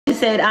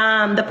said,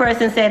 the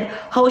person said,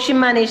 how she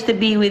managed to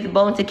be with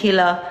Bounty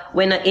Killer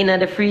when in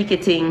the freaky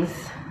things.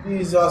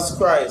 Jesus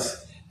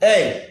Christ.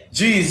 Hey,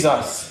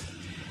 Jesus.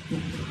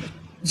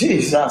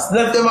 Jesus.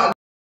 Left them at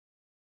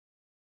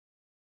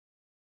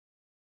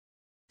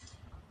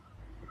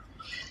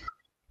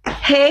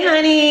Hey,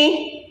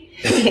 honey.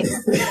 Hey,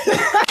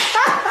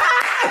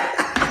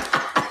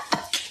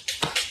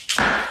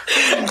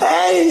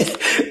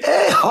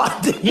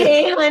 honey.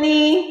 Hey,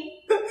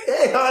 honey.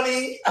 Hey,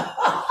 honey.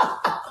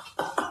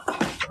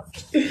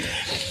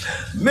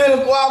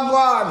 Milk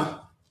Wagwan.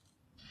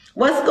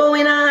 What's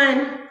going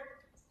on?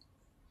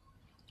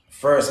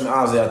 First,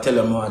 I tell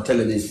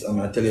you this,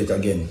 and I tell you it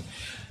again.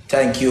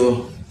 Thank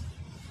you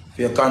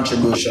for your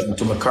contribution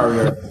to my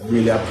career.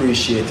 Really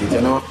appreciate it,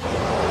 you know.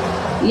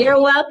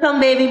 You're welcome,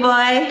 baby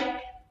boy.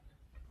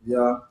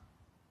 Yeah.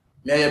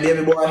 Yeah, your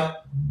baby boy?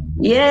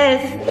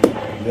 Yes.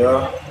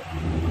 Yeah.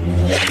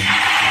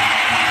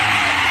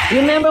 You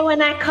remember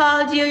when I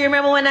called you? You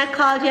remember when I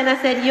called you and I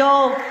said,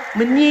 yo,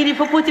 we need you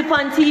to put it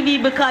on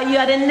TV because you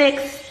are the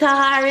next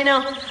star, you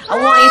know. I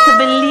want you to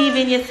believe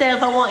in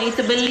yourself. I want you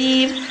to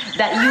believe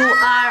that you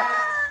are.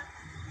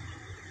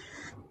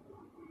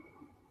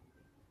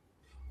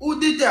 Who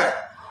did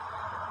that?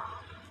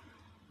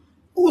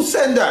 Who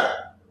sent that?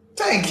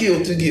 Thank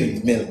you to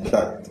give Milk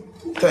that.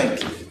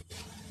 Thank you.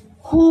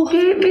 Who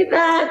gave me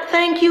that?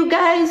 Thank you,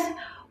 guys.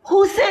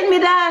 Who sent me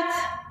that?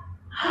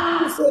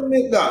 Who sent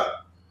me that?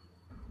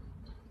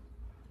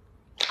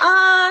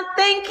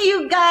 Thank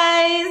you,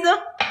 guys.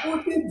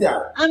 Who did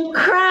that? I'm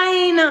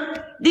crying.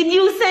 Did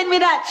you send me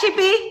that,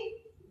 Chippy?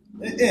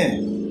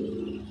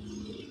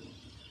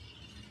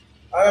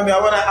 I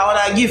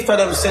want a gift for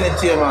them to send it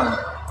to you, man.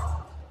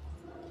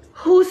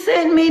 Who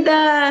sent me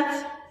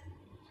that?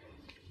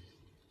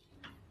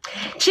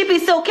 Chippy,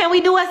 so can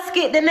we do a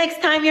skit the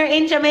next time you're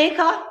in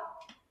Jamaica?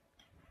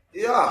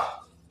 Yeah,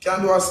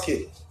 can do a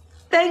skit.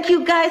 Thank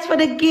you guys for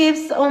the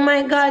gifts. Oh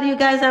my God, you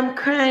guys, I'm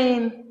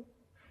crying.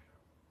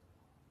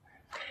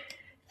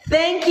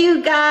 Thank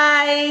you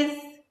guys.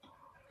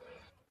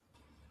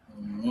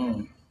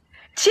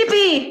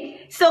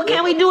 Chippy, so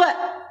can we do it?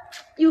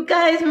 You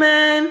guys,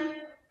 man.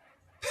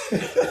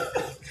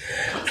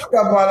 Stop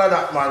all of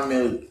that, man,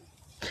 Milk.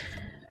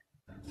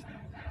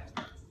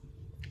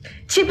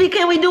 Chippy,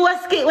 can we do a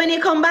skit when you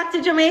come back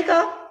to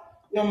Jamaica?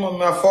 Yeah, man,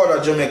 my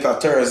father Jamaica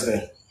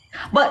Thursday.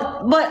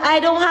 But I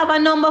don't have a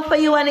number for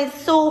you and it's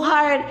so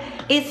hard.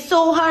 It's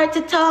so hard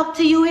to talk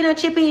to you, you know,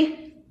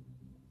 Chippy.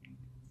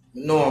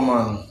 No,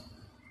 man.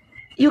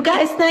 You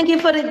guys, thank you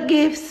for the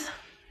gifts.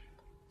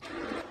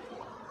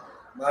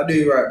 I do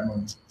you right,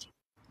 man.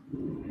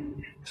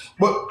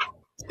 But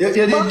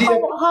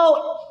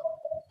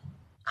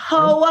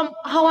how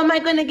am I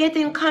gonna get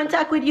in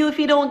contact with you if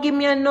you don't give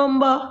me a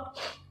number?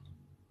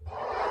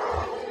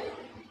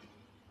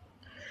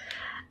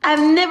 I've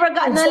never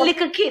gotten a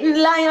little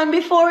kitten lion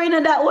before, you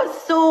know. That was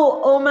so,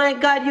 oh my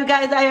God, you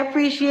guys, I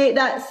appreciate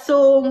that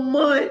so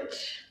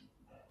much.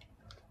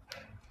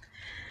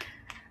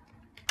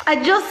 I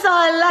just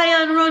saw a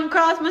lion run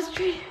across my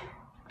street.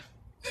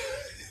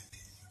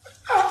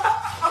 I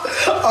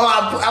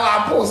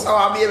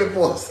want baby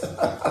post.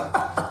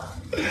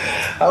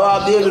 I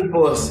want baby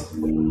post.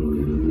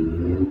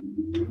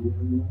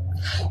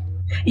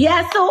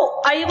 Yeah,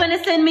 so are you gonna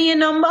send me your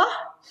number?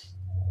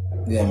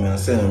 Yeah, man,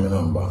 send me a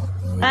number.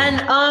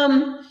 And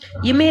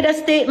you made a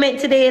statement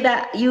today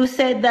that you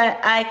said that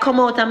I come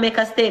out and make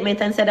a statement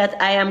and said that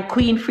I am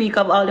queen freak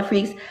of all the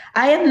freaks.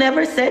 I have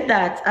never said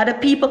that. Other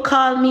people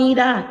call me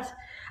that.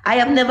 I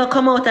have never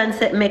come out and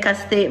make a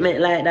statement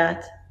like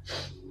that.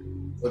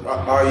 But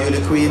are you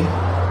the queen?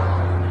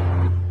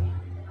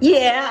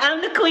 Yeah,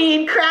 I'm the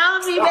queen.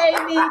 Crown me,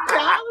 baby.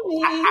 Crown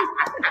me.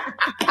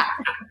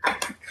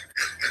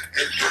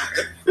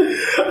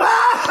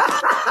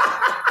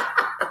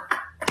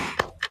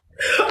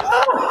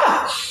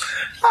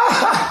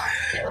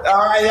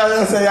 All right,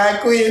 y'all say I'm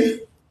queen.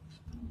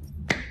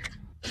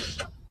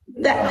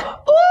 When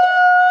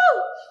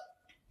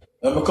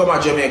I come to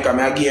Jamaica,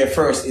 I give you a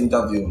first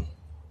interview.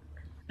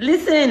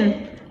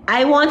 Listen,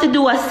 I want to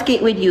do a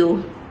skit with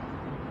you.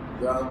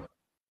 Yeah.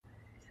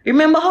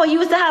 Remember how you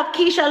used to have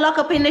Keisha lock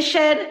up in the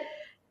shed?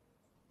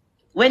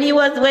 When he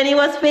was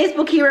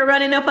Facebook hero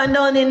running up and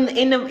down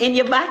in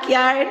your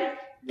backyard?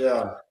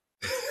 Yeah.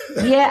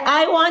 Yeah,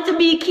 I want to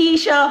be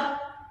Keisha.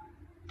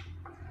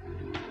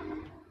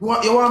 You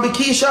want to be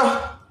Keisha?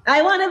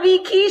 I want to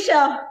be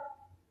Keisha.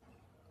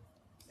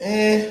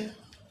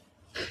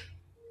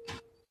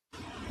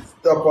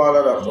 Stop all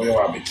of that, boy. You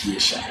want to be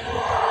Keisha.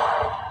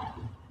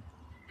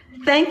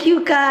 Thank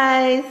you,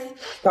 guys.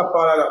 Stop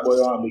all of that, boy.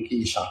 You want to be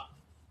Keisha.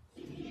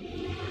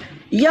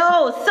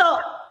 Yo, so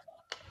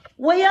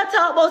when you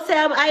talk about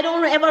Sam, I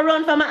don't ever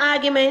run from an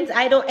argument.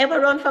 I don't ever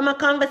run from a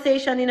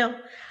conversation, you know.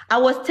 I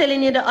was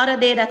telling you the other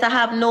day that I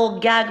have no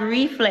gag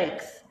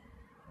reflex.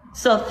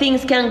 So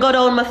things can go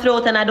down my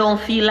throat and I don't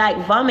feel like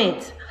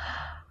vomit.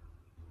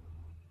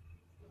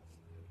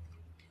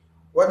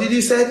 What did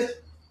you say?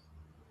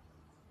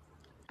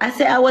 I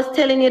said I was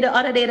telling you the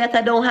other day that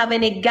I don't have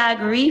any gag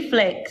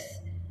reflex.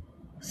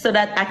 so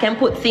that I can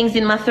put things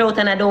in my throat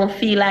and I don't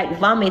feel like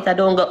vomit. I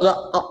don't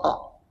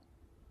go.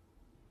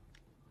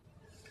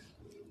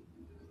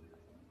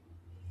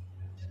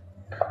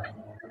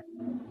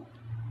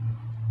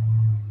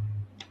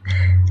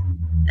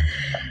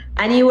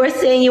 And you were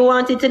saying you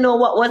wanted to know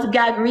what was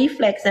gag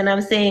reflex, and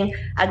I'm saying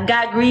a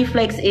gag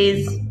reflex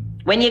is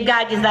when you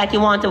gag is like you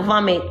want to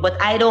vomit, but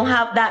I don't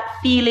have that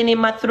feeling in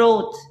my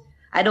throat.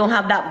 I don't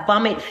have that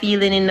vomit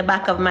feeling in the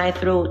back of my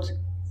throat.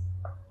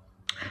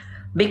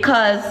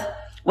 Because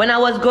when I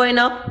was growing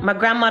up, my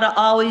grandmother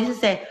always used to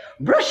say,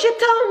 brush your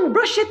tongue,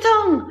 brush your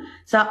tongue.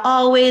 So I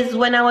always,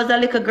 when I was a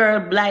little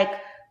girl, like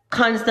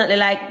constantly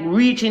like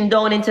reaching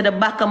down into the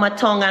back of my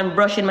tongue and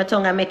brushing my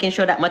tongue and making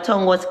sure that my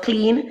tongue was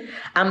clean.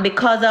 And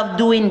because of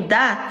doing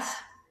that,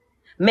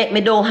 make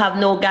me don't have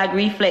no gag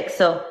reflex.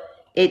 So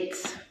it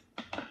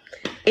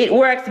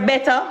works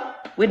better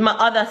with my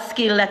other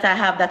skill that I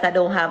have that I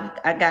don't have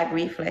a gag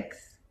reflex.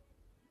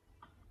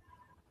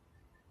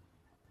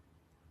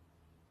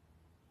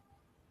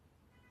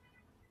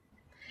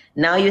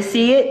 Now you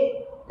see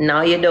it,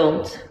 now you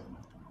don't.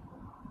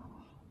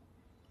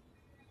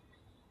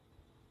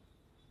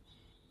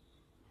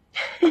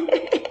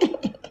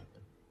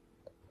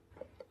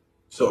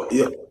 So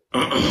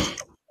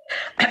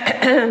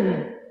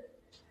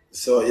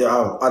so you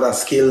have other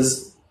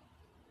skills?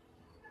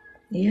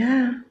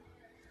 Yeah.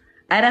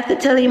 I'd have to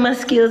tell you my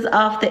skills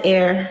off the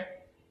air.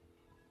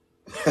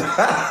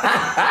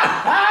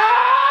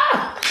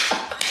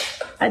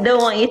 I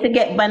don't want you to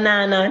get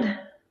bananaed.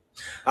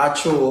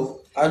 True,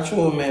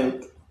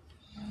 Milk.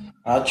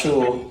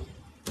 True.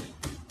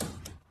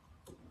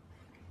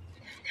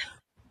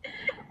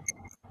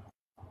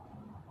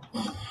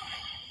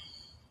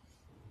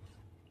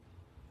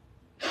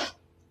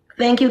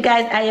 Thank you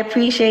guys. I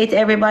appreciate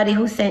everybody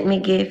who sent me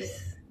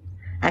gifts.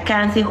 I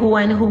can't see who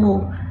and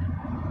who,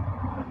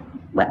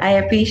 but I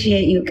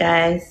appreciate you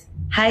guys.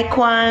 Hi,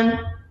 Kwan.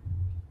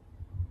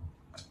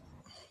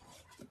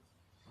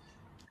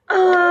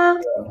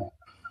 Oh,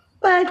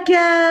 bad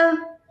girl.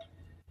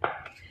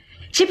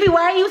 Chippy,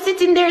 why are you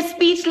sitting there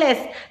speechless?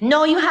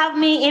 No, you have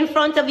me in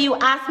front of you.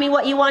 Ask me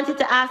what you wanted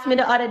to ask me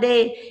the other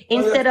day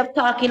instead of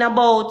talking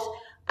about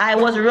I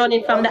was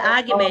running from the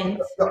argument.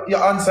 You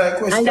answer a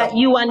question. And that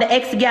you and the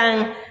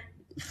ex-gang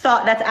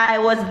thought that I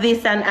was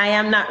this and I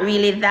am not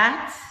really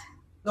that.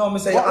 No, me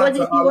say what was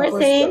it you were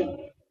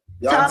saying?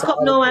 Talk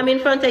up now, I'm in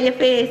front of your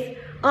face.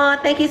 Oh,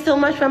 thank you so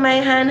much for my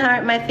hand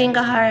heart, my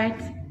finger heart.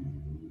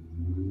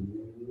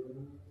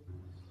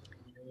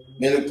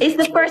 Milk. It's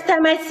the first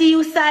time I see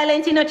you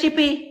silent, you know,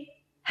 Chippy.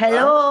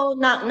 Hello,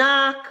 knock,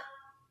 knock.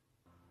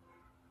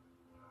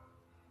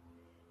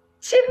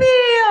 Chippy!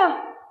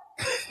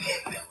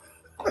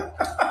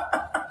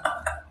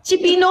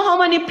 Chippy, you know how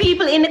many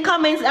people in the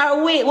comments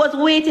was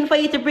waiting for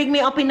you to bring me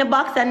up in the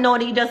box and now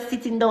they just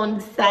sitting down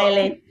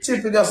silent.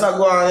 Chippy just a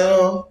go on, you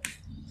know.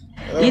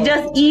 You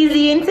just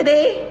easy in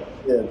today?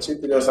 Yeah,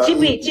 Chippy just a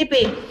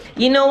Chippy,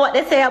 you know what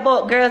they say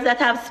about girls that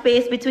have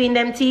space between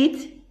them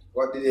teeth?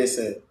 What did they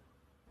say?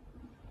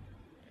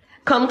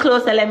 Come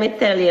closer, let me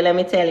tell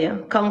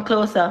you. Come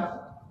closer.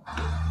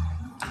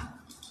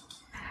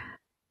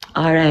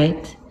 All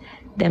right.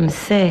 Them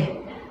say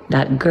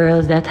that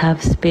girls that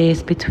have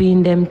space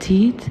between them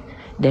teeth,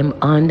 them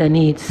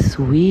underneath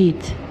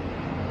sweet.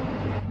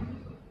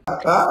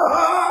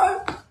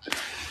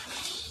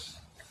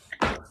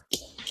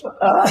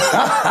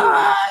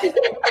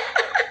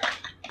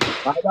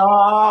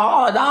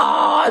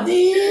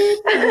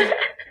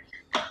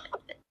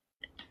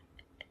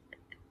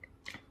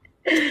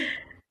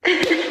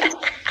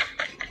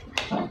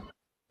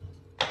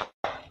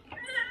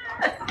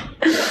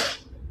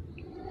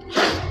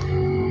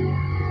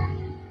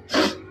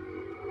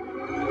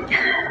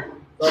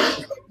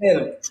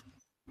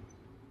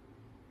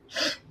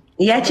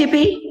 Yeah,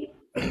 Chippy?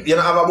 You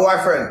don't have a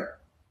boyfriend?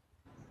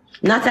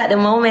 Not at the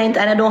moment,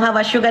 and I don't have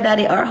a sugar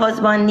daddy or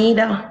husband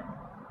neither.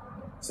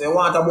 So you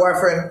want a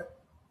boyfriend?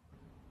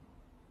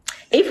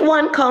 If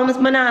one comes,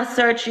 I'm not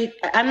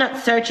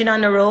searching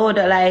on the road,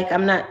 like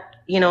I'm not,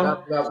 you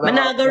know, I'm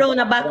not go around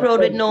a back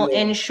road with no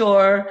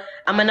ensure.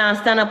 I'm not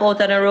stand up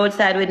out on the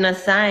roadside with no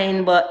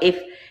sign, but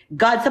if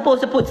God's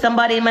supposed to put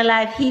somebody in my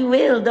life, he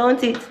will,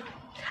 don't it?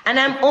 And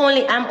I'm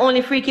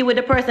only freaky with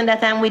the person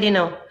that I'm with, you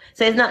know.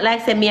 So it's not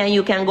like say me and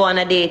you can go on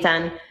a date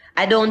and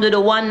I don't do the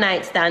one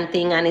night stand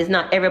thing and it's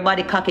not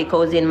everybody cocky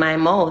goes in my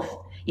mouth.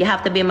 You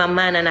have to be my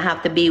man and I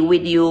have to be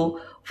with you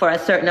for a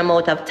certain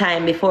amount of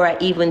time before I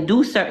even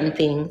do certain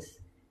things.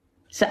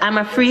 So I'm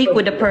a freak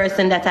with the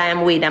person that I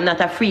am with. I'm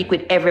not a freak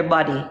with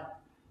everybody.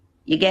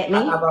 You get me?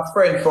 I have a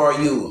friend for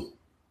you.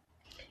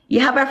 You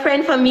have a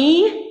friend for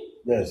me?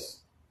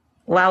 Yes.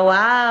 Wow,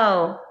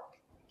 wow.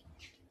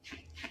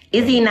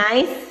 Is he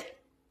nice?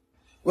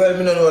 Well,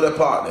 me don't know the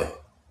partner.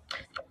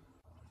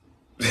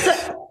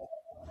 So,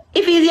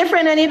 if he's your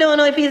friend and you don't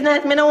know if he's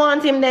nice, me don't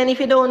want him then if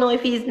you don't know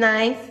if he's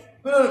nice.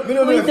 Who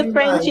is the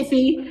friend, nice.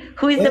 Chippy?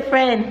 Who is the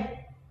friend?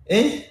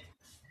 Eh?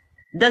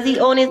 Does he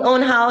own his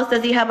own house?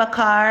 Does he have a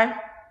car?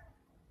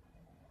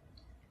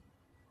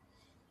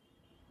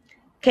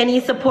 Can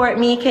you support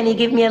me? Can you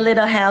give me a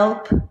little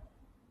help?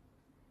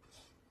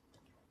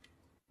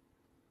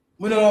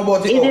 We don't know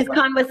about it. Is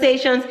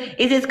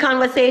his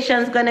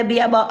conversations gonna be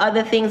about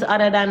other things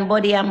other than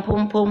body and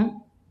pum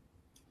pum?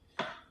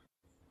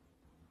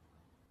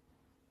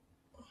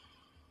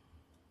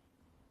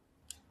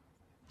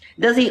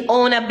 Does he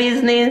own a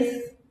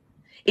business?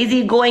 Is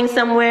he going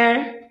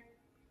somewhere?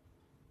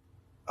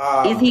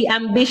 Is he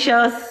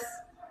ambitious?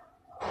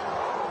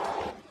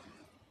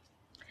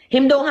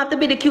 Him don't have to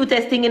be the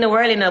cutest thing in the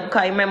world, you know,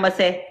 because I remember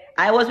say,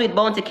 I was with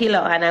Bounty Killer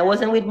and I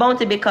wasn't with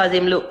Bounty because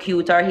him look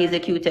cute or he's the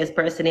cutest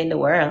person in the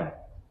world.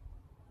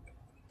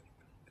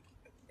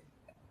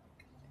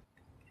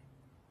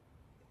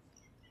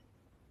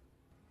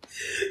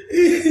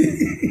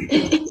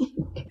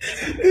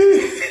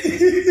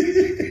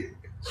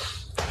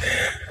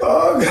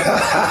 Oh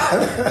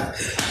God.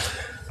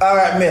 All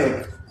right,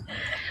 Milk.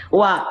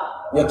 What?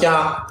 You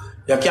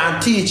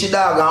can't teach a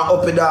dog and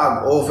up a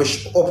dog over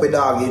up a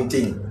dog in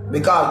thing.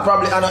 Because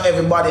probably I know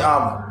everybody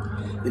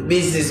have the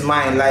business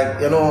mind,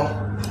 like, you know.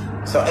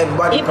 So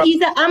everybody. If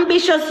he's an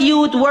ambitious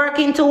youth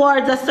working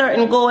towards a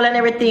certain goal and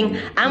everything,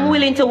 I'm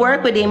willing to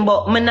work with him,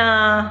 but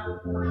I'm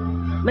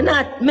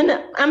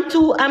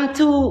too,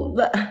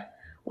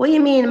 what do you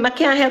mean? I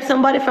can't help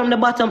somebody from the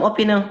bottom up,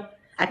 you know.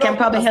 I can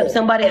probably help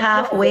somebody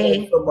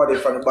halfway. Somebody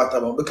from the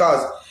bottom up.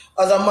 Because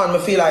as a man, I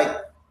feel like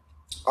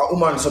a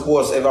woman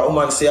supposed if a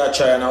woman say I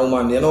try and a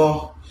woman, you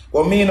know.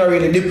 But me not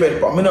really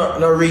depend on me not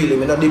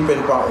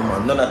depend on a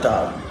woman, none at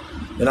all.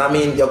 You know what I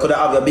mean? You could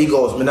have a big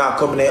house, me not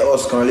come in the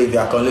house, can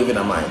live in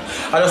a mine.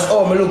 I just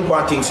me look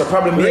one thing, so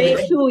probably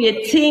Rachel,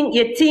 you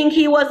think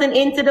he wasn't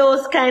into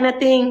those kind of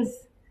things?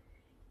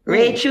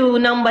 Rachel,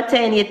 number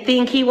 10, you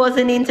think he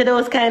wasn't into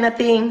those kind of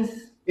things?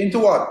 Into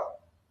what?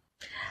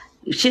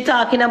 She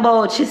talking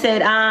about, she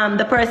said,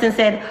 the person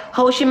said,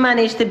 how she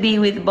managed to be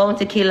with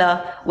Bounty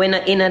Killer when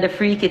in the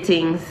freaky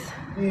things.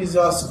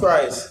 Jesus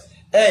Christ.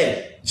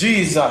 Hey,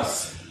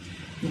 Jesus.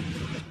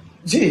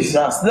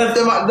 Let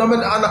them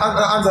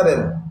answer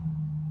them.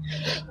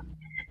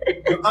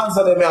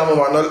 Answer them,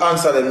 mama. No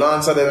answer them,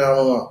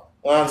 mama.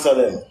 Answer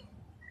them.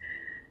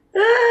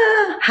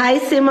 Hi,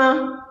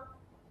 Sima.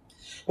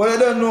 Well, you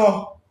don't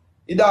know.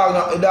 The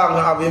dog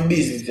not having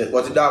business yet,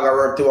 but the dog I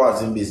work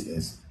towards in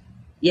business.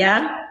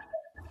 Yeah?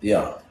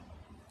 Yeah.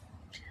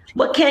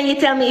 But can you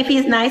tell me if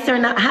he's nice or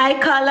not? Hi,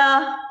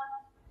 Color.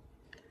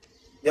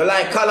 You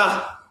like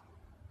Color?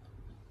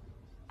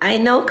 I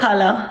know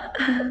Color.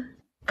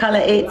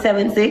 Color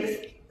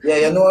 876. Yeah,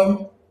 you know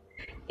him?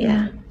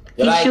 Yeah.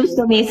 He shoots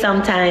to me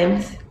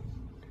sometimes.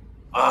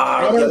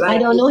 I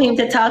don't know him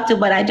to talk to,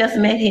 but I just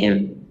met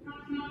him.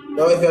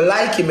 No, if you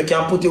like him, you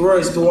can put the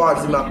words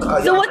towards him.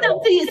 So what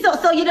up to you?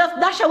 So you just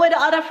dash away the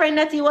other friend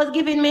that he was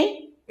giving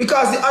me?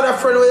 Because the other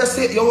friend,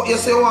 you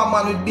say one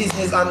man with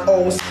business and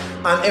house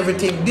and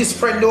everything. This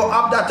friend don't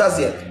have that as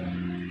yet.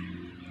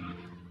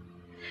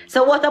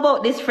 So what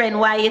about this friend?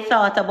 Why you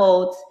thought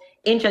about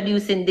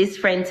introducing this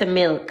friend to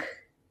Milk?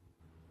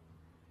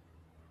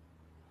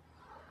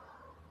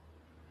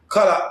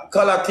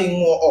 Color thing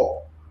more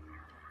up.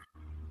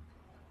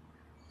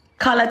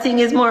 Color thing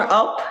is more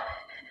up?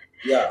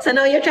 Yeah. So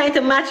now you're trying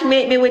to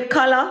matchmake me with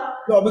Color?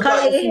 No,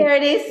 because Color, you hear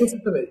this?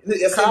 Listen to me.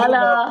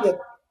 Color.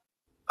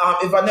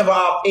 If I never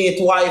have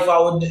 8 wives, I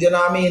would, you know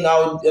what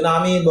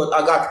I mean? But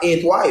I got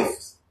 8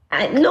 wives.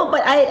 No,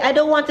 but I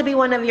don't want to be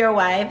one of your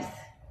wives.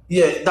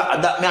 Yeah,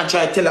 that me I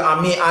try to tell her,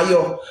 and me and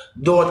you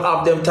don't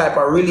have them type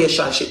of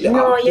relationship.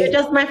 No, you're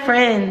just my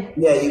friend.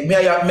 Yeah, me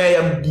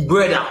and your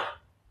brother.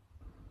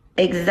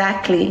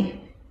 Exactly.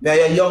 Me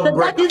and your young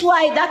brother.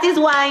 That is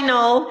why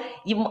now,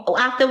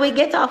 after we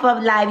get off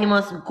of live, you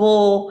must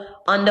go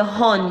on the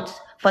hunt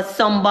for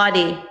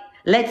somebody.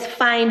 Let's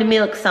find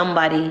Milk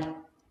somebody.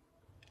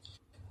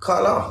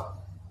 Color.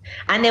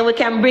 And then we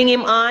can bring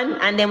him on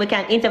and then we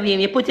can interview him.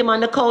 You put him on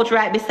the couch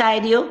right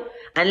beside you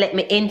and let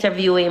me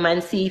interview him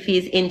and see if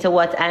he's into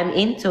what I'm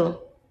into.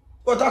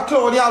 But a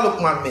clown, you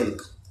look man,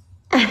 Milk.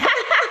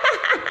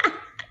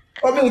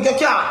 Oh, Milk, you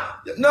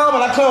can't. No,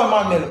 man, a clown,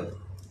 man, Milk.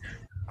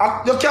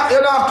 You can't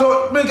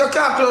clown, Milk, you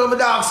can't clown my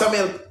dog, so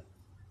Milk.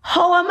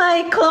 How am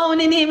I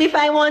clowning him if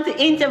I want to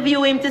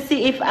interview him to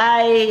see if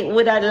I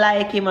would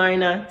like him or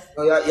not?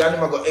 No, you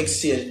never go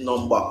exchange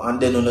number and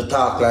then on the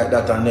talk like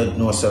that and then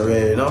no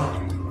sorry, you know?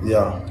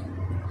 Yeah.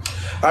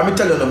 Let me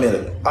tell you no,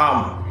 Milk.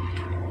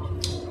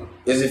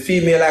 There's a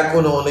female like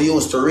you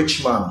used to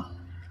rich man.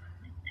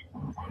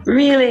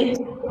 Really?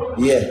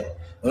 Yeah.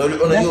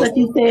 That's what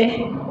you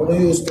say.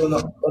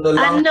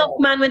 Enough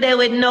man with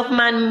enough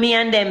man, me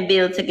and them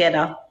build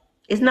together.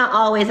 It's not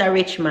always a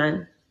rich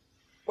man.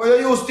 Well,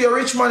 you used to your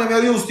rich man,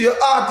 you used to your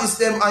artist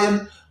them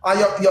and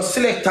your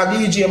selector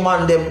DJ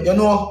man them, you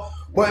know.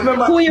 But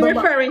remember, who are you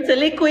referring to,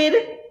 Liquid?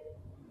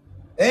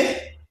 Eh?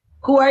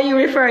 Who are you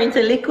referring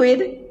to, Liquid?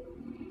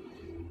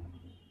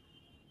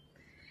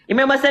 You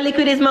remember, so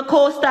Liquid is my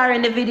co-star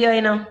in the video,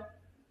 you know.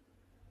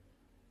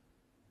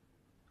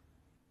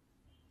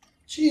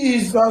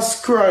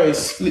 Jesus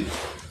Christ. Liquid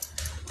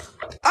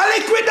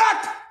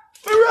that!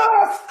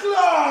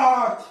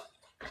 Rascal!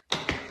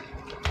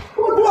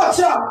 What Watch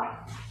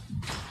out!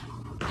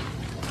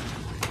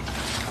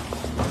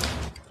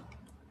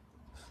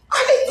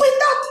 I didn't win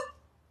that!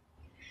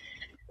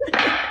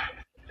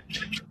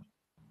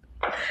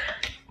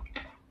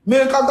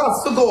 Milk, I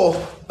got to go.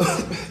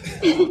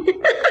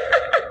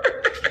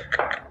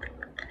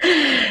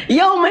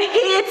 Yo, me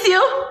hate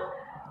you.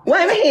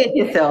 Why me hate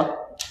you so?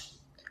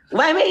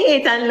 Why me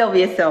hate and love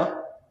you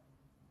so?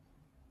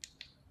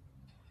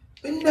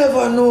 We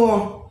never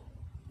know.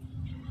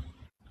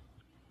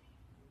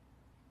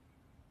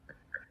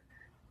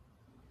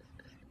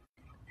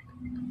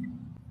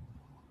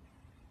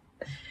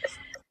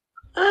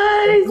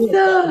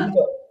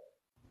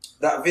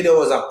 That video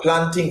was a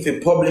planting for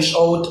publish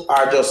out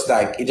or just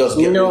like it just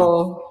get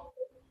No.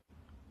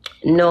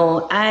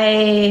 No,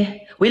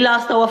 we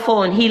lost our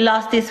phone. He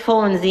lost his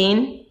phone,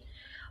 Zine.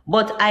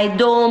 But I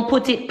don't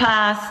put it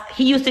past,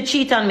 he used to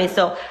cheat on me,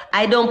 so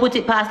I don't put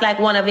it past like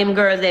one of him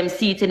girls, them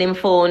seated him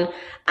phone,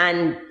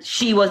 and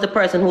she was the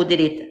person who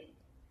did it.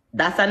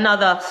 That's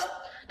another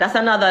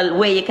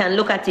way you can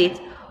look at it.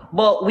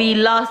 But we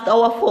lost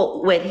our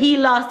phone. Well, he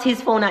lost his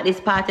phone at this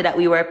party that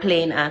we were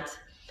playing at.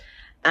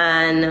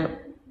 And a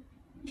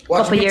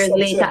couple years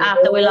later,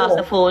 after we lost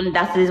the phone,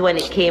 that is when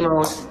it came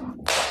out.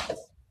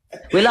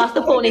 We lost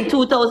the phone in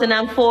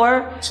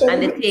 2004,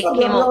 and the tape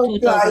came out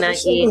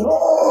 2008.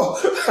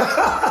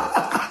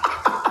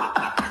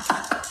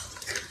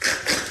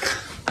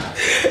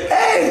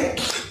 Hey,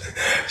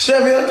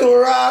 Chevy to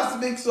Ross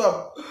mix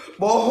up.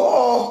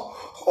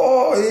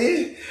 But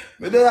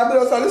me there I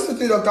just listen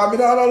to you because I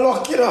don't have a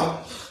luck, you know.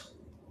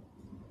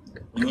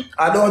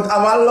 I don't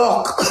have a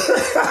luck.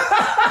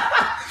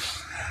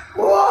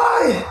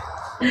 Why?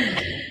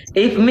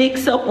 If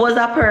mix up was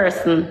a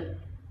person.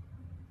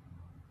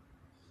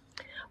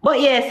 But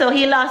yeah, so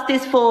he lost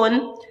his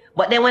phone.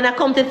 But then when I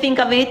come to think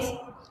of it,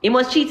 he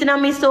was cheating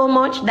on me so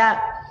much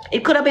that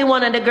it could have been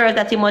one of the girls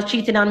that he was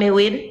cheating on me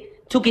with,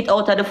 took it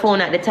out of the phone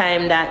at the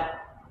time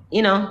that,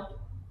 you know.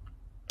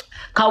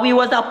 Because we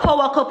was a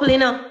power couple, you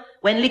know.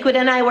 When Liquid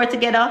and I were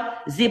together,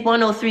 Zip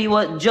 103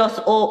 was just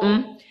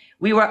open.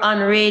 We were on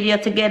radio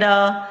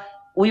together.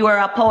 We were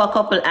a power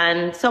couple,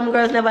 and some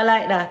girls never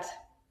like that.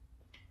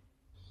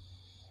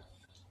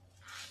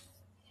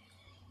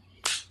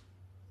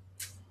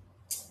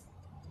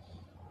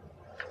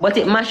 But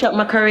it mashed up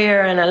my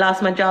career, and I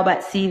lost my job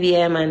at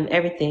CVM and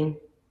everything.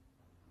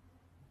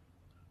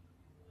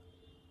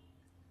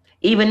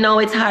 Even though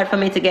it's hard for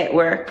me to get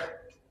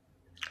work.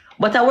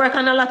 But I work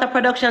on a lot of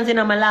productions, you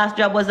know. My last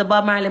job was the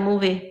Bob Marley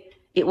movie.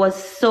 It was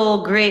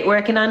so great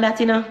working on that,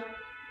 you know.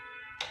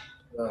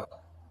 Yeah.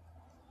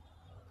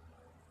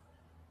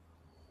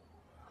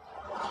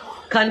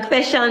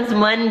 Confessions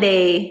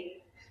Monday.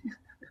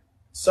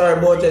 Sorry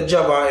about the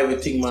job and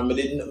everything, man. I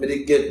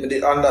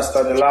didn't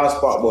understand the last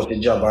part about the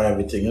job and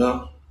everything, you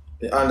know.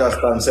 I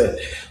understand, say.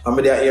 I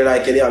hear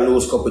like they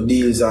lose a couple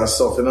deals and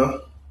stuff, you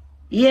know.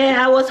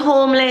 Yeah, I was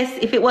homeless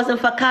if it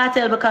wasn't for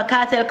Cartel, because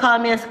Cartel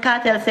called me and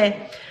Cartel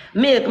said,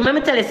 Milk, let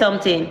me tell you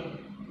something.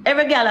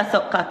 Every girl is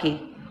so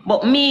cocky.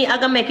 But me, I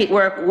gonna make it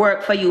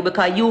work for you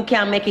because you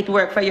can't make it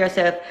work for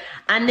yourself.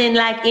 And then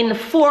like in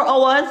 4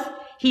 hours,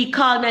 he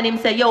called me and him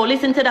said, yo,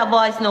 listen to that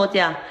voice note,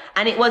 yeah.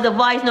 And it was a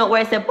voice note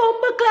where he said,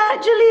 Bumba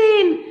Clot,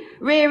 Jolene,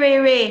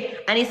 Ray.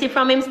 And you see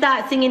from him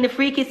start singing the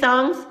freaky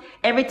songs,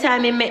 every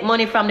time he make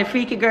money from the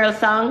Freaky Girl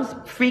songs,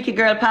 Freaky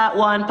Girl Part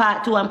 1,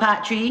 Part 2, and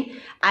Part 3,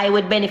 I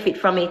would benefit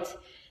from it.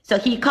 So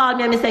he called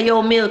me and he said,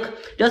 yo, Milk,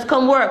 just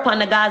come work on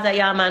the Gaza,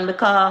 yeah, man,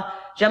 because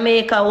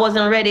Jamaica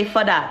wasn't ready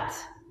for that.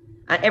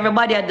 And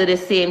everybody had do the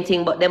same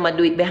thing, but them would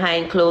do it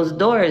behind closed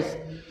doors.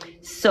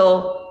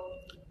 So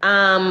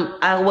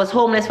I was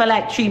homeless for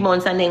like 3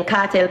 months, and then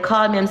Cartel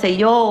called me and said,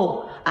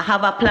 yo, I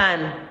have a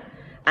plan.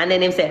 And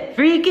then him said,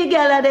 freaky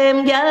girl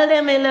them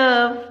in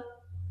love.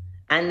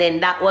 And then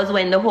that was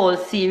when the whole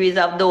series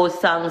of those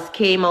songs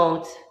came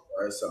out.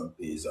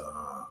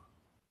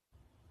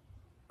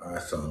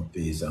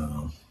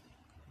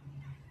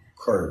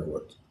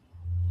 Currywood.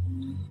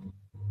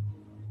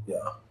 Yeah.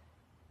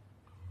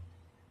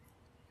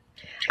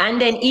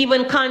 And then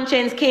even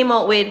Conscience came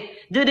out with,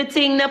 do the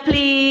thing now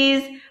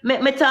please,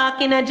 make me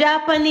talk in a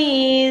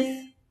Japanese.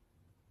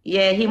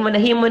 Yeah, him with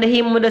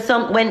the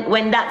song.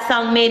 When that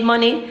song made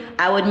money,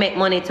 I would make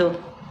money too.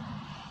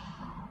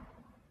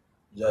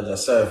 Judge,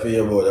 sorry for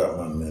you about that,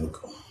 man,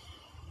 Milk.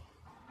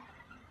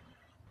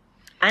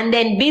 And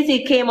then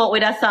Busy came out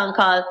with a song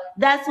called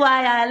That's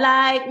Why I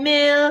Like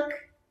Milk.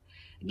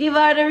 Give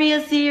her the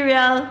real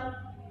cereal.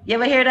 You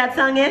ever hear that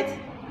song yet?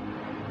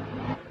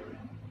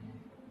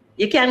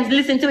 You can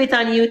listen to it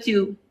on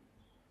YouTube.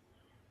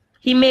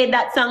 He made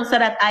that song so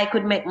that I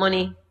could make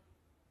money.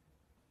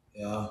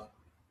 Yeah.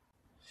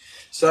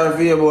 Sorry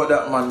for you about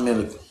that, man,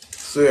 Milk.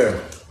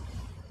 Swear.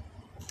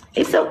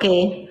 It's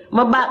okay.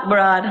 My back,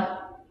 broad.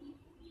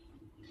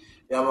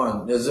 Yeah,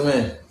 man. You see me?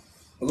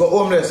 I go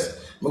homeless.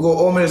 I go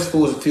homeless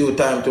for a few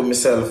times to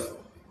myself.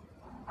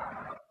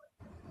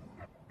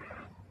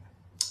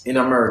 In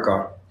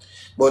America.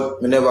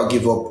 But I never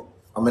give up.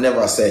 And I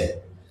never say,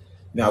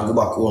 I go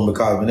back home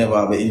because I never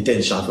have the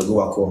intention to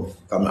go back home.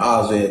 Because I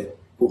always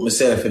put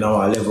myself in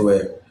a level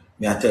where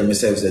me I tell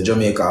myself that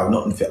Jamaica have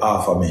nothing to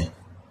offer me.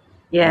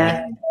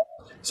 Yeah.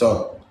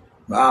 So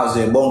I was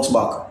there bounce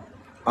back.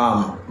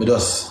 Me a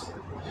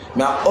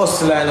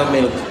hustle in the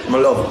milk. I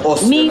love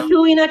hustle. Me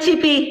too, you know,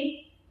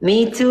 Chippy.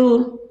 Me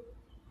too.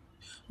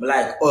 I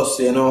like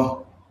hustle, you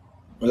know.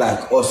 I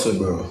like hustle,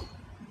 bro.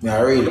 Me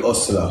a real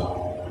hustler.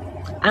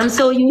 I'm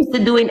so used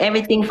to doing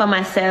everything for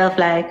myself.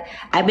 Like,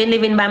 I've been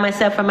living by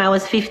myself from I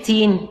was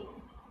 15.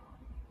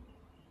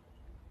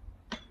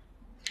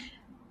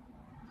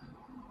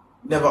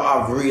 Never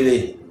have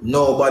really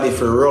nobody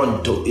to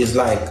run to. It's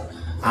like,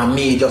 and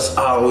me just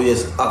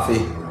always have to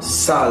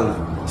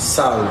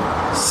solve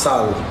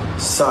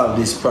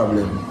this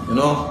problem, you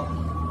know?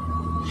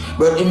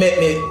 But it make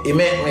me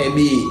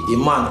be the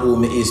man who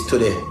me is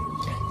today.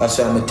 That's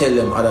why I tell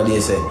them other day,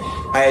 say,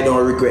 I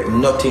don't regret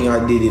nothing I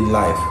did in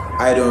life.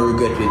 I don't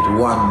regret it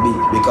one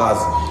bit, because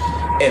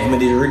if me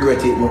did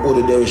regret it, me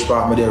would the wish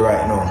part me there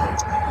right now.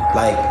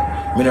 Like,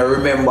 me don't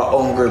remember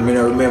hunger, me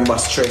don't remember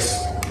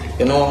stress,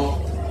 you know?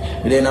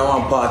 Me then I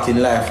want part in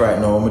life right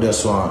now, me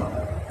just want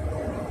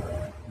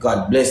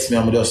God bless me,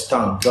 I'm just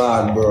thank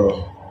God,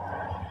 bro.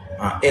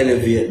 And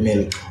elevate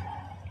milk.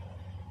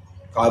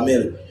 Cause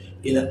milk,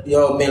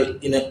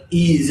 milk in a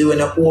easy when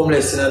you're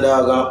homeless in a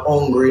dog and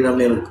hungry in a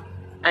milk.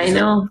 I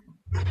know.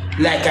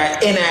 Like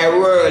in a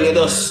world, you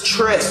just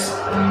stress.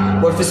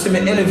 But if you see me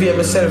elevate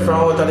myself from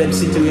out of them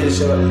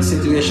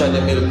situation,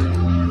 the milk.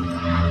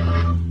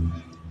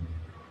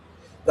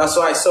 That's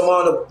why some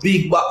of the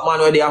big back man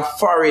where they are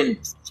foreign,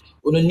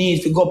 when you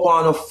need to go up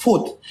on a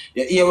foot,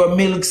 you hear what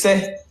milk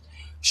say?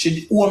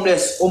 She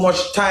homeless how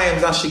much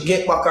times and she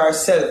get back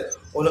herself.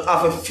 When you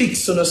have to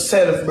fix on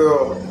yourself,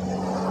 bro.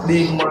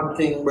 Big man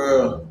thing,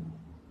 bro.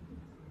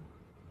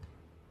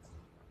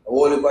 A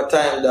whole heap of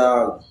time,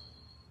 dog.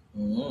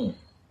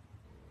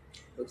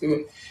 But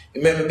you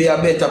make me be a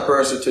better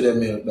person to the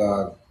milk,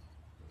 dog.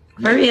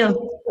 For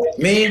real.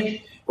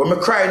 Me, when I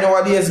cry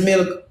nowadays,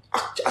 milk,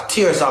 I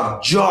tears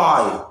of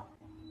joy.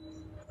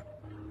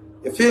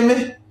 You feel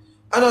me?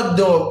 I don't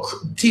do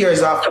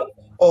tears of,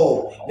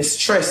 the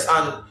stress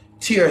and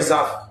tears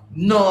of,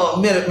 no,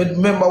 milk. Me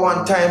remember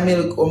one time,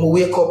 milk, when I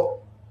wake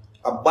up,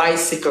 a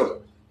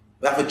bicycle.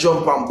 I have to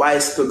jump on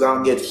bicycle, go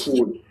and get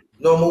food.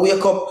 No, I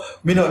wake up,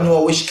 me don't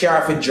know which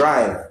car to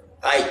drive.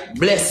 Like,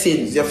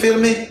 blessings, you feel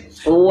me?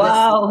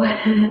 Wow.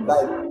 Blessings.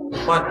 Like,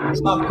 man,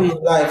 happy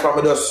in life, and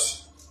I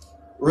just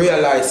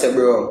realize,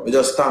 bro, I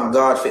just thank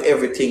God for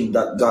everything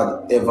that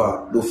God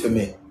ever do for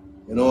me.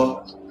 You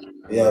know?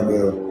 Yeah,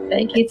 bro.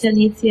 Thank you,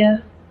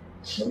 Tanisha.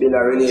 I build a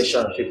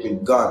relationship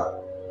with God.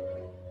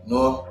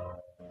 No?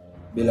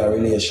 Build a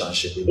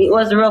relationship with God. It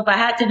was rough. I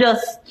had to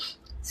just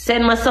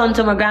send my son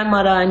to my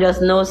grandmother and just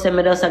know say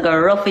me just I go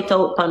rough it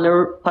out on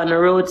the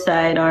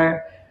roadside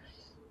or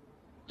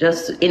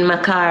just in my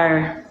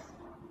car.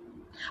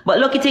 But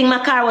lucky thing, my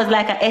car was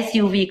like a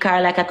SUV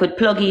car, like I could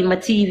plug in my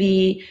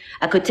TV,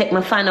 I could take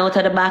my fan out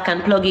of the back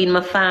and plug in my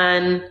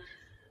fan,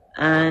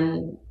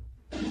 and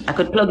I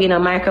could plug in a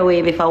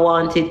microwave if I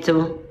wanted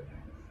to.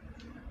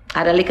 I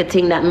had a little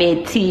thing that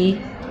made tea.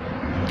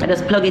 I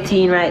just plug it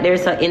in right there,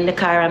 so in the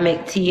car I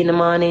make tea in the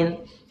morning.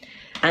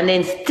 And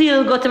then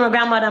still go to my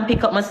grandmother and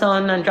pick up my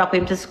son and drop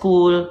him to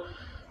school.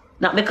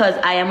 Not because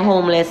I am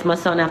homeless, my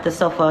son have to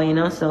suffer, you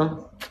know,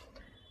 so.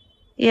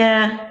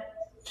 Yeah.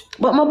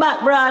 But my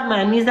back broad,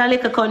 man. He's a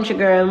little country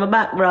girl, my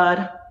back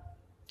broad.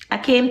 I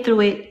came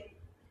through it.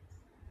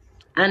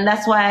 And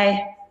that's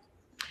why,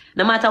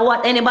 no matter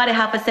what anybody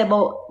have to say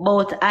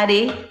about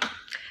Addy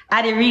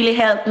really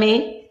helped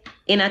me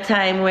in a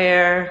time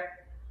where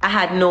I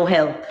had no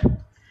help.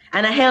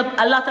 And I helped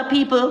a lot of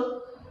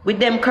people with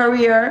them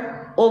career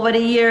over the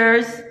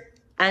years,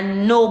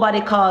 and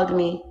nobody called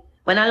me.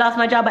 When I lost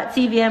my job at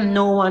TVM,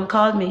 no one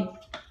called me.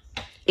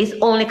 It's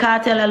only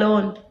Cartel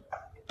alone.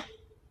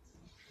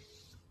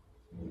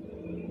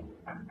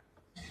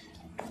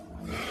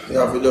 You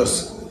have to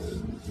just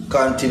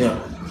continue.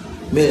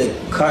 Milk,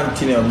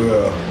 continue,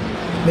 bro.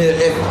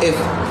 Milk, if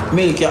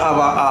Milk, you have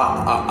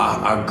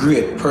a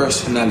great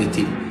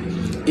personality.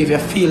 If you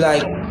feel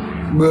like,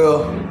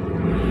 bro,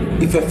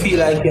 if you feel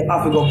like you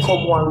have to go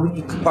come 1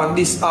 week on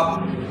this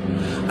app,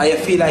 and you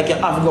feel like you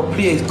have to go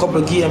play a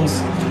couple games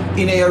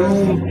in your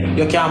room,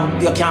 you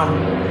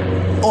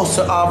can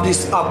also have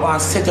this app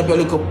and set up your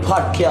little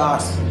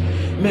podcast.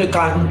 Milk,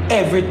 and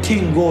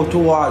everything go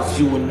towards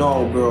you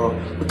now, bro.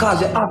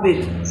 Because you have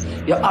it.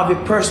 You have a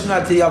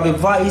personality, you have a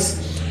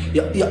voice,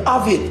 you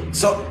have it.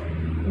 So,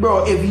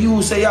 bro, if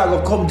you say you're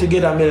going to come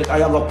together, Milk, and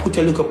you're going to put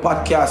a little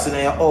podcast in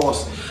your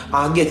house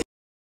and get,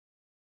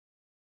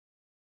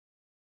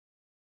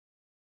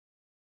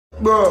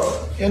 bro,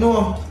 you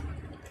know,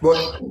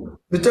 but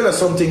me tell you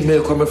something,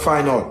 Milk, when me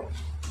find out.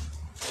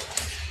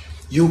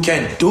 You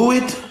can do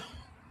it,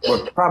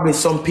 but probably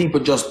some people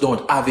just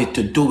don't have it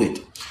to do it.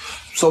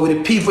 So with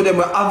the people that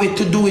have it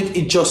to do it,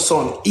 it just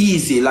sounds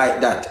easy like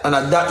that. And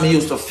that me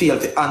used to feel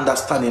to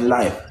understand in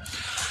life.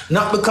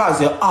 Not because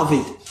you have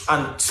it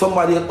and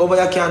somebody over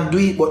there can do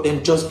it, but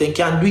then just they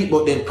can do it,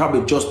 but then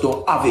probably just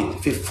don't have it.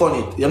 If it's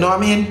funny. You know what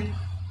I mean?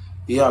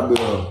 Yeah,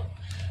 bro.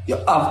 You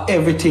have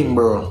everything,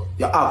 bro.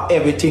 You have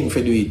everything for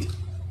do it.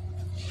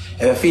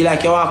 If you feel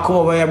like you want to come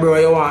over here, bro,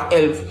 you want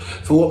help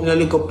for open a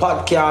little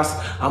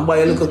podcast and buy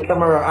a little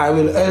camera, I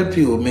will help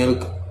you,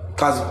 Milk.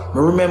 Because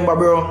remember,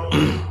 bro,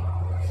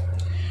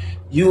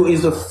 you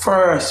is the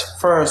first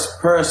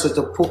person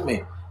to put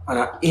me on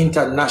an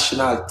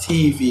international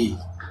TV.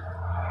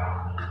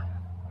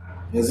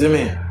 You see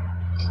me?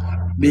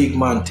 Big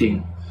man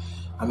thing.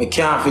 And I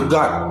can't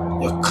forget.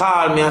 You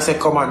call me and say,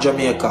 come on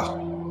Jamaica.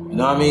 You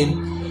know what I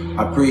mean?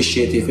 I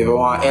appreciate it. If you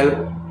want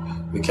help,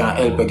 we can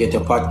help you get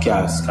your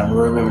podcast. Can you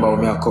remember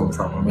where I come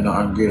from? I'm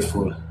not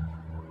ungrateful.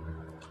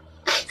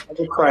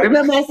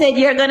 Remember I said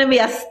you're gonna be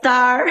a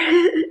star.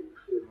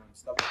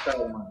 Stop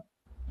crying, man.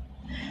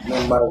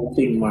 Remember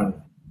everything, man.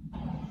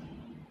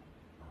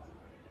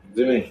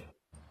 See me?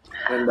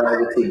 Remember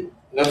everything.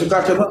 I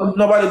forgot to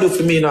nobody do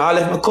for me, you know. I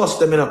left my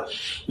custom, you know.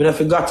 I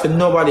forgot to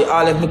nobody.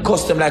 I left my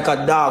custom like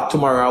a dog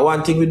tomorrow.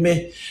 One thing with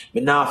me, I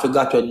now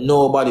forgot what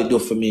nobody do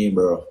for me,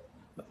 bro.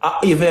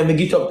 Even if I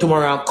get up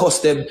tomorrow and cuss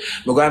them,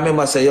 I go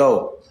remember say,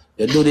 yo,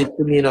 you do this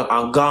to me, you know,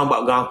 and gone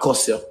back and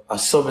cuss you. I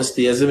saw me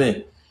stay, see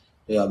me?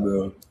 Yeah,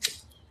 bro.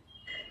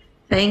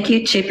 Thank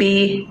you,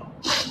 Chippy.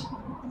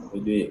 We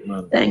do it,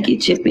 man. Thank you,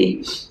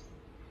 Chippy.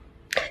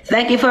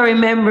 Thank you for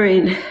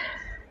remembering.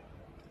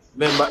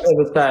 Remember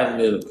every time,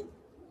 Milk.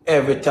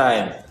 Every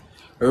time.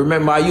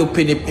 Remember you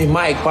pin it in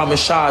mic from my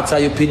shorts, or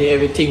you pin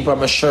everything from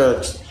my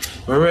shirt.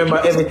 Remember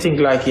everything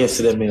like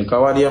yesterday, Milk.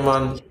 How are you,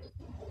 man?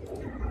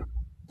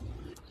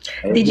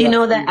 Did you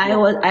know that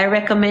I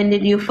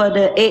recommended you for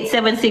the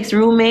 876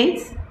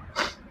 roommates?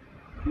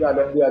 Yeah,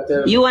 them they are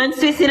telling me. You and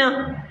Swiss, you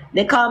know,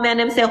 they call me and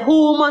them say,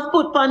 who must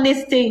put on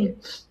this thing?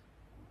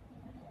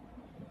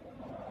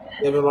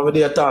 Yeah, remember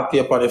they talk to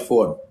you on the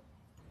phone.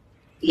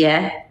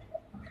 Yeah.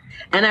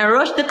 And I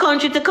rushed the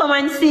country to come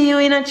and see you,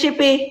 in a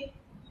Chippy.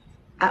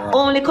 I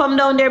only come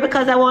down there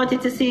because I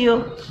wanted to see you.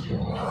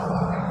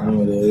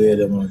 No, they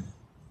ready, man.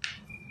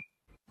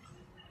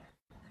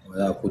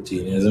 What I put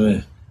in, isn't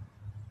it?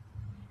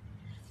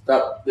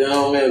 Stop, you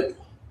know, Milk.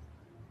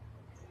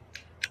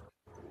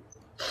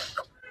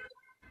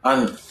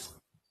 And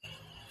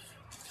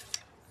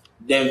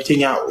them thing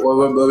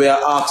we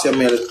are asking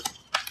Milk.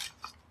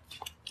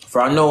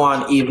 From now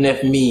on, even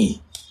if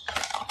me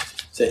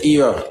say,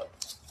 here,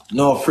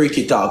 no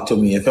freaky talk to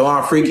me. If you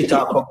want freaky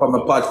talk, come from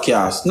a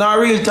podcast. Now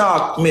real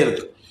talk, Milk.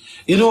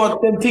 You know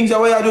what, them things that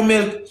way I do,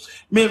 Milk.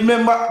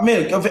 Remember,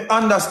 Milk, if you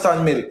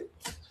understand, Milk.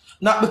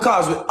 Not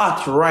because we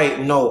act right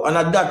now, and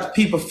that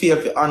people feel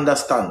if you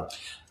understand.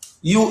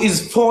 You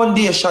is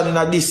foundation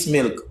in this,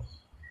 Milk.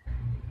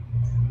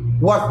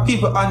 What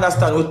people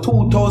understand, with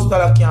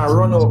 $2,000 can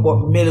run out,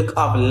 but Milk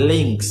have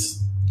links.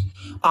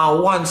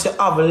 And once you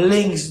have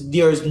links,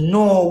 there's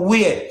no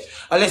way.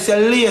 Unless you're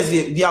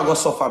lazy, they are going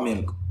to suffer,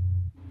 Milk.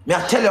 May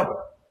I tell you,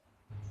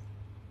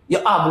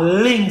 you have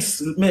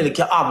links, Milk.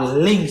 You have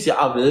links, you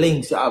have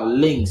links, you have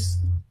links.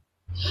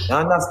 You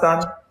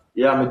understand?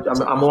 Yeah,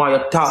 I'm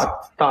want you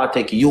start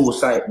take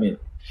use of it, man.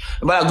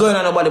 But going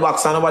on nobody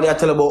box and nobody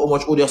tell about how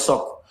much wood you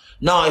suck.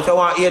 Now, if you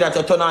want to hear that,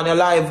 you turn on your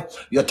live,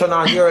 you turn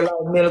on your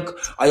live, Milk,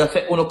 or you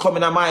say, when you come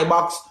in my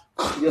box,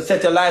 you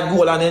set your live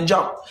goal and then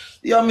drop.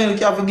 Yeah, Milk,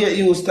 you have to get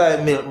used to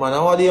it, Milk, man.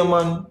 How do you,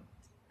 man?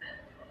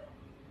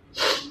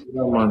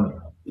 Yeah, man.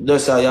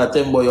 Just how you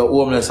tell about you're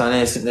homeless and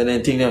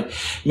then think them.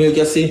 Milk,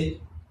 you see,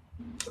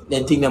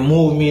 then think them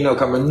move me, you know,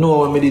 because I know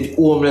when I did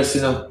homeless,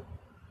 you know.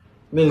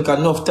 Milk,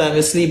 enough time I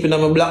sleep in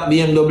my black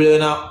BMW, you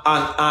know,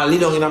 and lay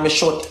down in my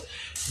short,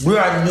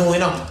 brand new, you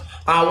know,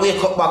 and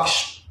wake up back,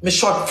 my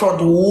short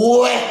front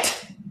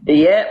wet.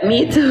 Yeah,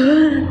 me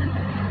too.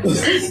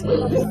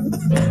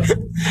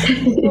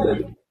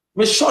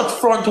 My short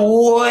front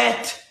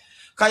wet.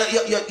 Because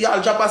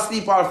you'll drop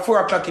asleep at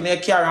 4 o'clock in the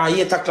car and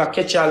 8 o'clock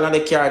catch you in the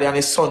car and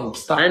the sun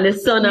stop. And the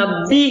sun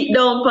a beat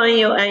down on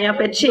you and you have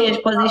to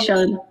change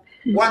position.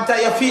 One time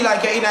you feel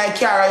like you're in a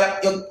car,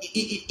 your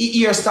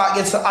ears start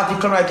getting so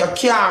hot, like you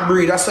can't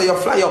breathe. That's how you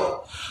fly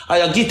up.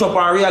 And you get up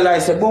and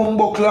realize,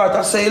 bumbo clot,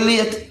 that's how you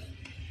late.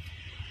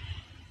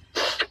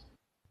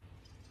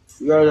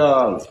 You're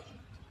dog.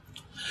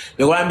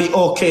 You're going to be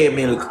okay,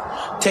 Milk.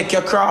 Take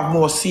your craft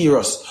more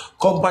serious.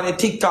 Come on the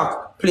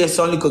TikTok, play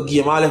some little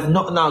game. All if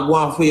nothing not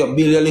going for you,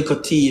 build your little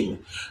team.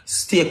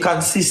 Stay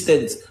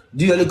consistent.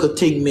 Do your little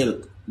thing,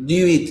 Milk.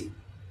 Do it.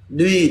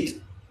 Do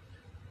it.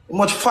 How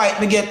much fight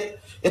me get?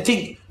 You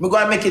think me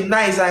going to make it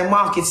nice and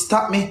market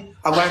stop me?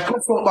 I'm going to come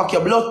out back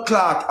your blood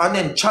clot and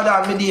then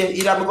chada me there.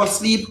 Either me go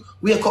sleep,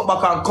 wake up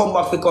back and come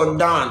back to come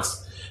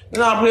dance. Me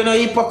not play no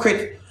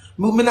hypocrite.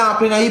 Me not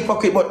play no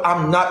hypocrite, but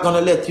I'm not going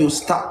to let you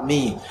stop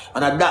me.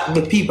 And that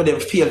me people them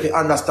feel if you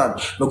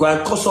understand. Me going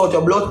to cuss out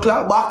your blood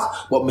clot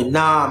back, but me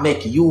not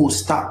make you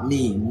stop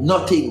me.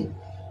 Nothing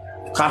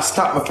can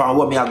stop me from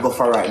what me I go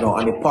for right now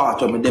and the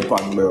part of me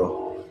depend,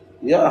 bro.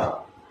 Yeah.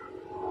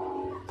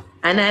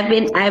 And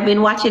I've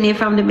been watching you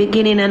from the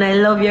beginning and I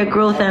love your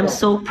growth. I'm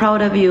so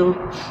proud of you.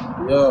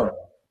 Yeah.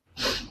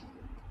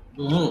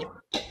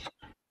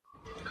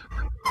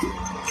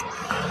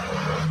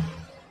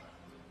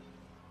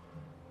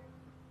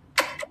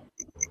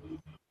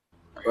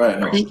 right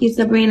now. Thank you,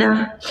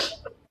 Sabrina.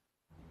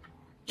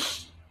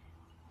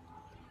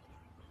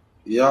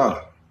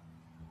 Yeah.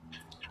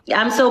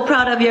 I'm so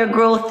proud of your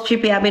growth,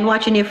 Chippy. I've been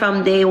watching you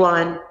from day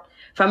one.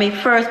 From you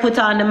first put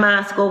on the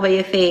mask over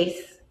your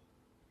face.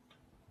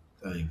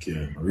 Thank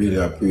you. I really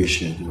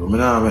appreciate you. I mean,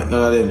 none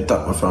of them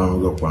tap my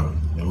family up on.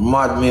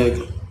 Mad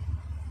Milk.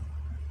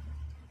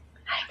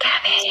 Hi,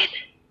 Kevin.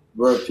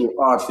 Work too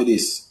hard for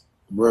this.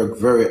 Work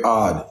very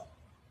hard.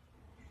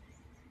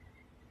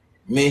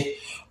 Me,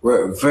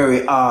 work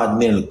very hard,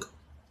 Milk.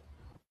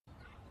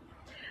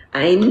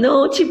 I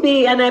know,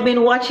 Chippy, and I've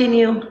been watching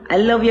you. I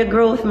love your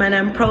growth, man.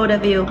 I'm proud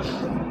of you.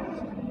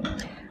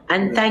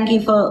 And thank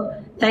you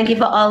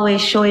for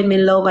always showing me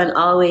love and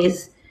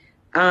always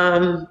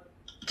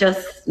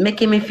just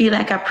making me feel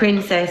like a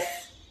princess.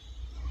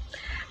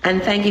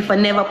 And thank you for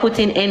never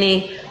putting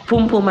any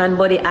pum pum and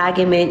body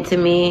argument to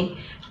me.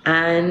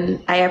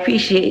 And I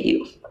appreciate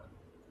you.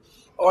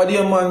 Oh,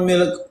 dear man,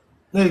 Milk.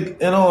 Milk,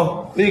 you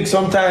know, Milk,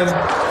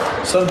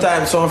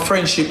 sometimes some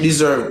friendship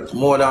deserve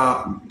more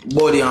than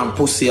body and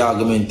pussy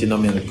argument, you know,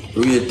 Milk.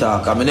 Real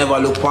talk. I mean, never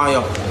look on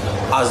you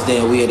as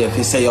they way if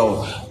you say,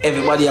 yo,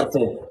 everybody have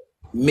to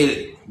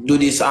Milk do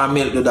this and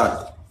Milk do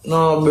that.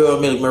 No, bro,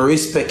 Milk, I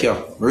respect you.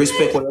 I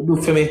respect what you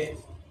do for me.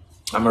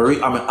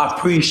 I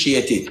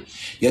appreciate it.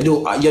 You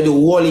do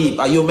whole heap,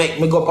 and you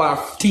make me go up on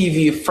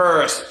TV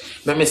first.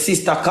 When my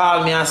sister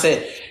call me and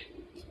say,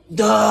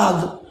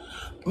 Dawg,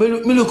 me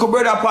look a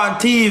brother up on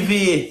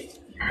TV.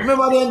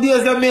 Remember them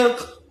days, the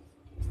Milk?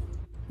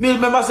 Milk,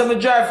 remember say me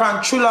drive from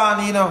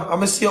Trulani, you know,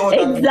 and I see out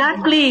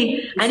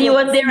Exactly. And you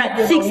was there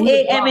at 6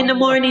 a.m. in the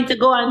morning to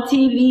go on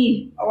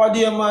TV. How are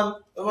you, man?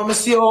 I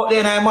see out there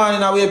in the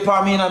morning and wait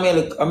for me in a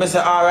Milk. And I say,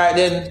 all right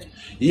then.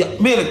 Yeah,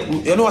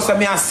 Milk, you know, so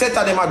me and set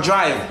of them a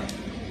drive.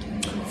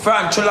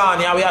 From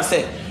Trulani, and we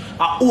say,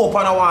 I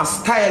open I want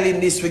style in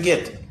this we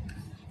get.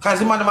 Cause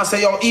the man them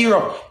say, yo,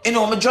 hero, you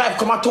know, me drive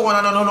come a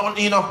town and no,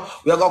 you know,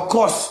 we go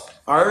cuss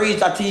and read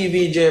a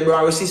TVJ,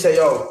 bro. We see say,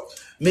 yo,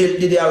 Milk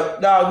did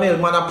that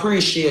Milk, man,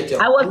 appreciate you.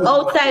 I was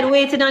outside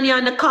waiting on you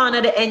on the corner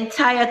the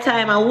entire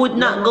time. I would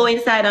not go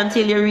inside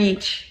until you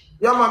reach.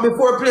 Yeah, man,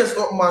 before the place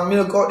up, man,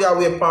 Milk out there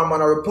wait for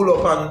man, I will pull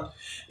up and,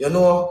 you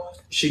know,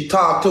 she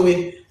talk to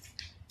me.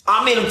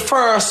 I Milk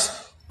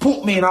first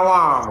put me in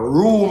a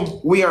room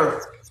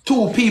where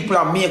 2 people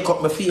are make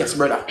up my face,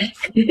 brother.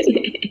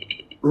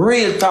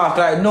 Real talk,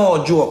 like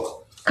no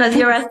joke. Cause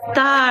you're a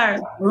star.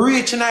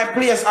 Reach in that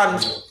place and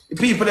the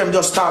people them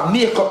just start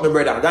make up my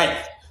brother. Like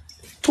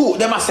 2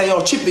 them I say,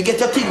 yo, Chippy, get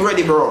your thing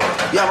ready, bro.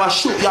 You have a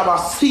shoot, you have a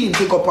scene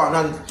pick up on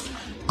and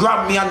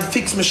grab me and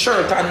fix my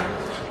shirt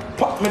and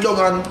pop me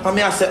down and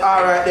me I say,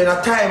 alright then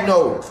a time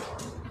now.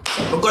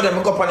 I got them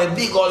up on a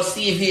big old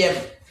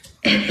CVM.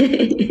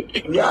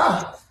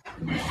 Yeah.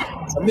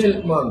 A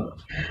Milk, man.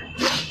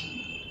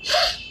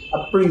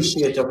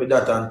 Appreciate you with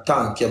that and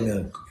thank you,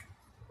 Milk.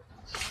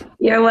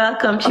 You're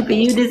welcome, Chippy.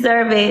 You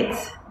deserve it.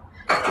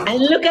 And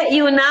look at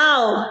you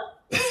now.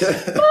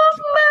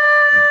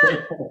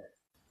 Mama.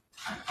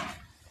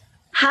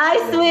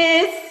 Hi,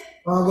 Swiss.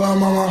 How about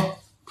Mama?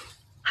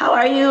 How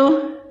are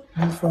you?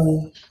 I'm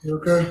fine. You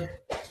okay?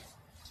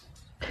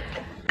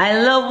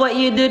 I love what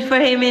you did for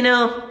him, you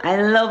know.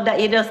 I love that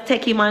you just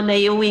take him under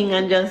your wing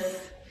and just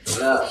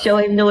show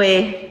him the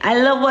way. I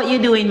love what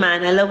you're doing,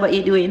 man. I love what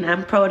you're doing.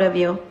 I'm proud of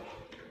you.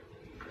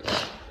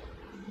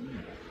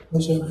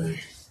 What's up, baby?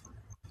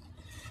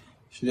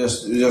 She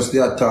just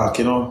there talk,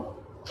 you know.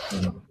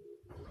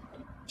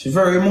 She's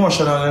very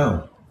emotional, you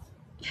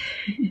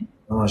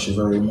know. She's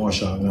very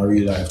emotional in her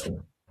real life.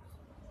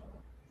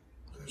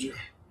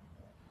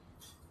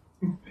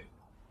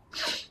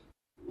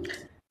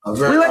 We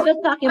were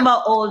just talking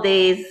about old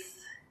days.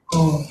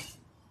 Oh,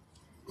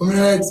 I mean,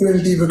 I like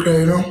seeing people cry,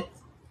 you know?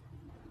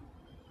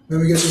 Let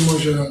me get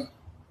emotional.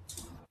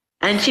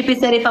 And Chippy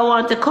said if I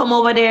want to come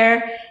over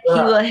there, he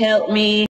will help me.